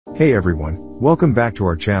Hey everyone, welcome back to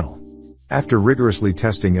our channel. After rigorously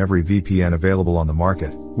testing every VPN available on the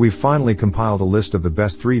market, we've finally compiled a list of the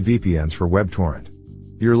best 3 VPNs for WebTorrent.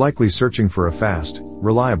 You're likely searching for a fast,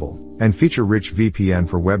 reliable, and feature-rich VPN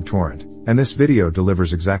for WebTorrent, and this video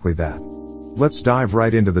delivers exactly that. Let's dive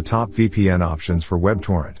right into the top VPN options for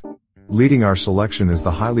WebTorrent. Leading our selection is the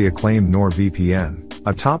highly acclaimed NordVPN,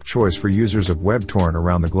 a top choice for users of WebTorrent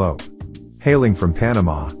around the globe. Hailing from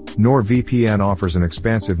Panama, NordVPN offers an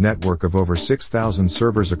expansive network of over 6,000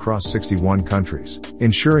 servers across 61 countries,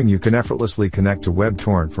 ensuring you can effortlessly connect to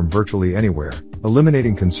WebTorrent from virtually anywhere,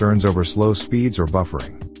 eliminating concerns over slow speeds or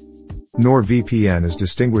buffering. NordVPN is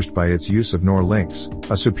distinguished by its use of NOR links,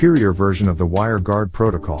 a superior version of the WireGuard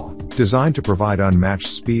protocol, designed to provide unmatched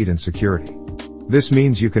speed and security. This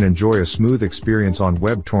means you can enjoy a smooth experience on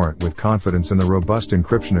WebTorrent with confidence in the robust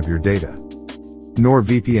encryption of your data.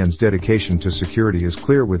 NordVPN's dedication to security is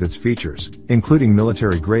clear with its features, including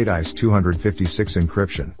military-grade ISO-256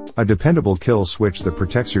 encryption, a dependable kill switch that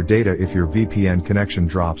protects your data if your VPN connection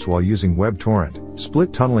drops while using WebTorrent,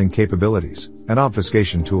 split tunneling capabilities, and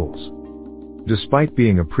obfuscation tools. Despite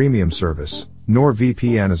being a premium service,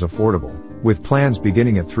 NordVPN is affordable, with plans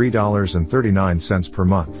beginning at $3.39 per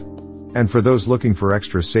month. And for those looking for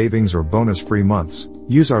extra savings or bonus-free months,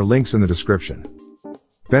 use our links in the description.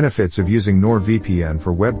 Benefits of using NordVPN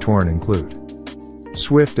for WebTorrent include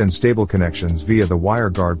swift and stable connections via the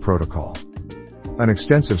WireGuard protocol, an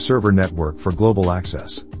extensive server network for global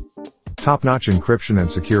access, top-notch encryption and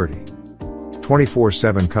security,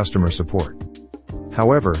 24/7 customer support.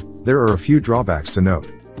 However, there are a few drawbacks to note.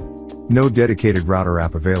 No dedicated router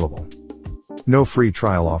app available. No free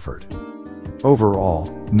trial offered. Overall,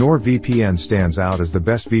 NordVPN stands out as the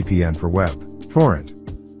best VPN for WebTorrent.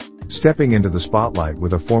 Stepping into the spotlight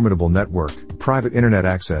with a formidable network, private internet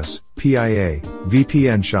access, PIA,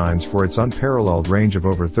 VPN shines for its unparalleled range of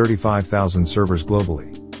over 35,000 servers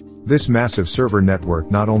globally. This massive server network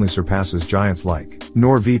not only surpasses giants like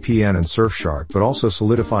NordVPN and Surfshark but also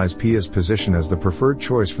solidifies PIA's position as the preferred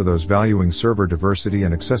choice for those valuing server diversity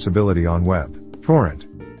and accessibility on WebTorrent.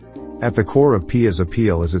 At the core of PIA's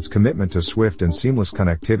appeal is its commitment to swift and seamless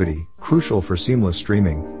connectivity, crucial for seamless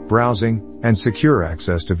streaming, browsing, and secure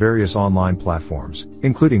access to various online platforms,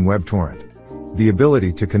 including WebTorrent. The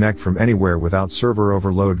ability to connect from anywhere without server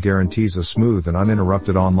overload guarantees a smooth and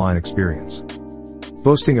uninterrupted online experience.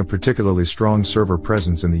 Boasting a particularly strong server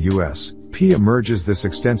presence in the US, PIA merges this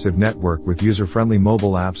extensive network with user-friendly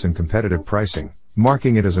mobile apps and competitive pricing,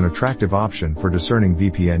 marking it as an attractive option for discerning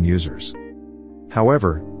VPN users.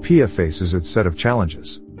 However, PIA faces its set of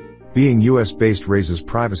challenges. Being US-based raises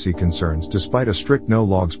privacy concerns despite a strict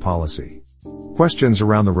no-logs policy. Questions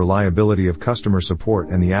around the reliability of customer support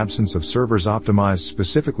and the absence of servers optimized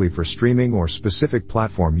specifically for streaming or specific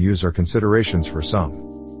platform use are considerations for some.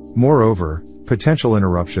 Moreover, potential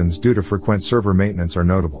interruptions due to frequent server maintenance are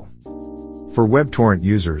notable. For WebTorrent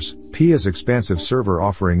users, PIA's expansive server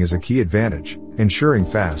offering is a key advantage, ensuring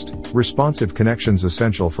fast, responsive connections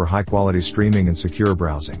essential for high-quality streaming and secure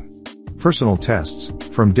browsing. Personal tests,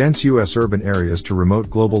 from dense US urban areas to remote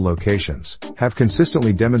global locations, have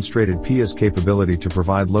consistently demonstrated PIA's capability to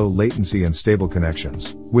provide low latency and stable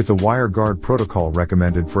connections, with the WireGuard protocol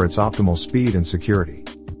recommended for its optimal speed and security.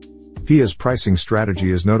 PIA's pricing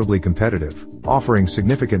strategy is notably competitive, offering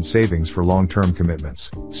significant savings for long-term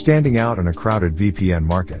commitments, standing out in a crowded VPN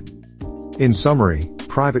market. In summary,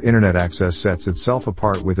 private internet access sets itself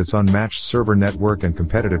apart with its unmatched server network and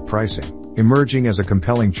competitive pricing, emerging as a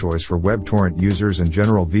compelling choice for WebTorrent users and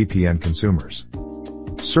general VPN consumers.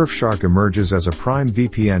 Surfshark emerges as a prime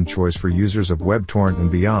VPN choice for users of WebTorrent and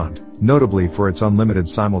beyond, notably for its unlimited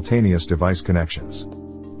simultaneous device connections.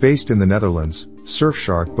 Based in the Netherlands,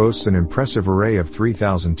 Surfshark boasts an impressive array of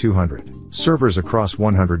 3,200 servers across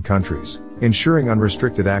 100 countries, ensuring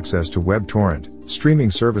unrestricted access to WebTorrent, streaming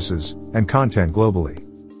services, and content globally.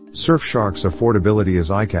 Surfshark's affordability is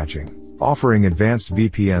eye-catching, offering advanced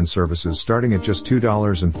VPN services starting at just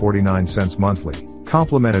 $2.49 monthly,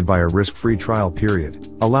 complemented by a risk-free trial period,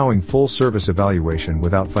 allowing full service evaluation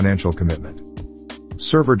without financial commitment.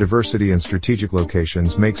 Server diversity and strategic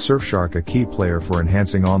locations make Surfshark a key player for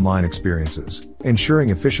enhancing online experiences, ensuring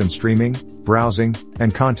efficient streaming, browsing,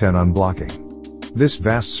 and content unblocking. This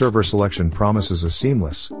vast server selection promises a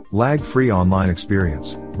seamless, lag-free online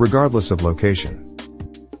experience, regardless of location.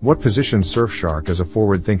 What positions Surfshark as a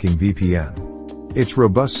forward-thinking VPN? Its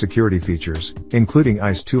robust security features, including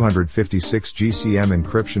ISO-256 GCM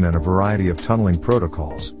encryption and a variety of tunneling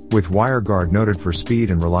protocols, with WireGuard noted for speed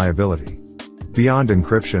and reliability. Beyond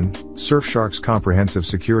encryption, Surfshark's comprehensive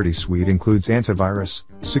security suite includes antivirus,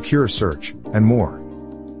 secure search, and more.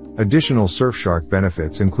 Additional Surfshark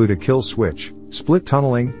benefits include a kill switch, split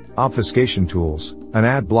tunneling, obfuscation tools, an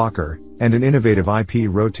ad blocker, and an innovative IP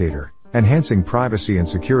rotator, enhancing privacy and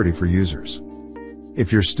security for users.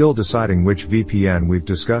 If you're still deciding which VPN we've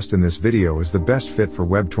discussed in this video is the best fit for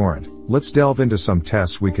WebTorrent, let's delve into some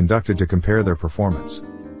tests we conducted to compare their performance.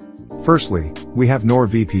 Firstly, we have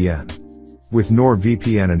NordVPN. With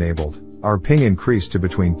NordVPN enabled, our ping increased to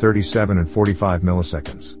between 37 and 45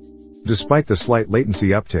 milliseconds. Despite the slight latency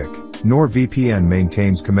uptick, NordVPN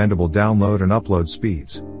maintains commendable download and upload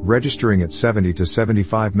speeds, registering at 70 to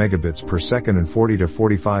 75 megabits per second and 40 to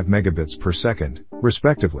 45 megabits per second,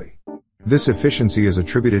 respectively. This efficiency is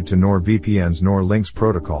attributed to NordVPN's NordLynx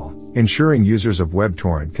protocol, ensuring users of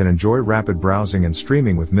WebTorrent can enjoy rapid browsing and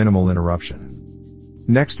streaming with minimal interruption.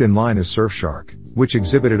 Next in line is Surfshark, which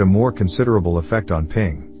exhibited a more considerable effect on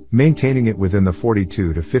ping, maintaining it within the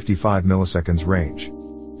 42 to 55 milliseconds range.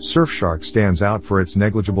 Surfshark stands out for its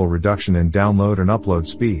negligible reduction in download and upload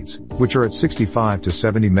speeds, which are at 65 to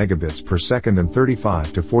 70 megabits per second and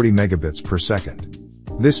 35 to 40 megabits per second.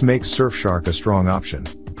 This makes Surfshark a strong option,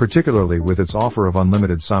 particularly with its offer of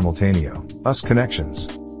unlimited simultaneous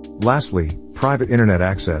connections. Lastly, Private Internet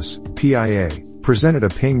Access, PIA, presented a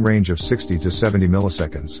ping range of 60 to 70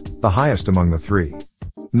 milliseconds, the highest among the three.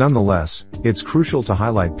 Nonetheless, it's crucial to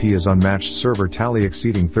highlight PIA's unmatched server tally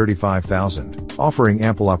exceeding 35,000, offering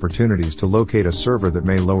ample opportunities to locate a server that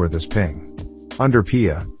may lower this ping. Under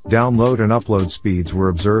PIA, download and upload speeds were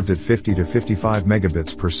observed at 50 to 55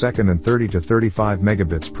 megabits per second and 30 to 35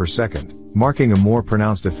 megabits per second, marking a more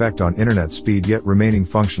pronounced effect on internet speed yet remaining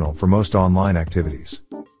functional for most online activities.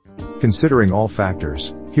 Considering all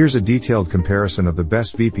factors, here's a detailed comparison of the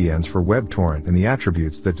best VPNs for WebTorrent and the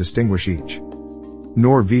attributes that distinguish each.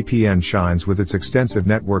 NordVPN shines with its extensive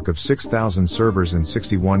network of 6,000 servers in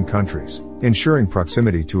 61 countries, ensuring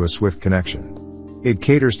proximity to a swift connection. It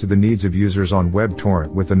caters to the needs of users on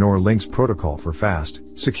WebTorrent with the NordLynx protocol for fast,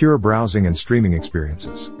 secure browsing and streaming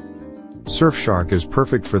experiences. Surfshark is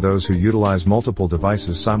perfect for those who utilize multiple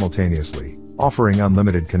devices simultaneously, offering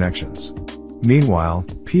unlimited connections. Meanwhile,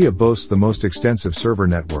 PIA boasts the most extensive server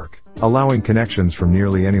network, allowing connections from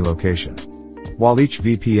nearly any location. While each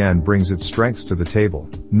VPN brings its strengths to the table,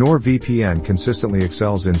 NordVPN consistently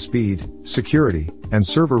excels in speed, security, and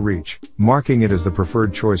server reach, marking it as the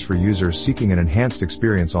preferred choice for users seeking an enhanced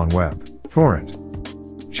experience on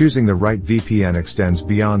WebTorrent. Choosing the right VPN extends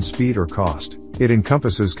beyond speed or cost. It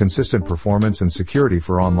encompasses consistent performance and security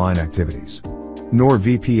for online activities.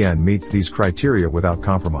 NordVPN meets these criteria without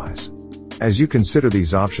compromise. As you consider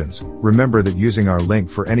these options, remember that using our link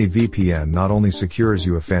for any VPN not only secures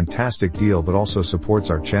you a fantastic deal but also supports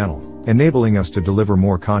our channel, enabling us to deliver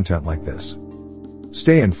more content like this.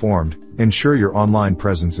 Stay informed, ensure your online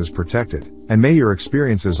presence is protected, and may your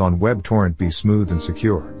experiences on WebTorrent be smooth and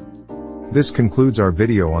secure. This concludes our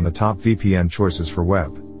video on the top VPN choices for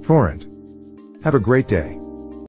WebTorrent. Have a great day.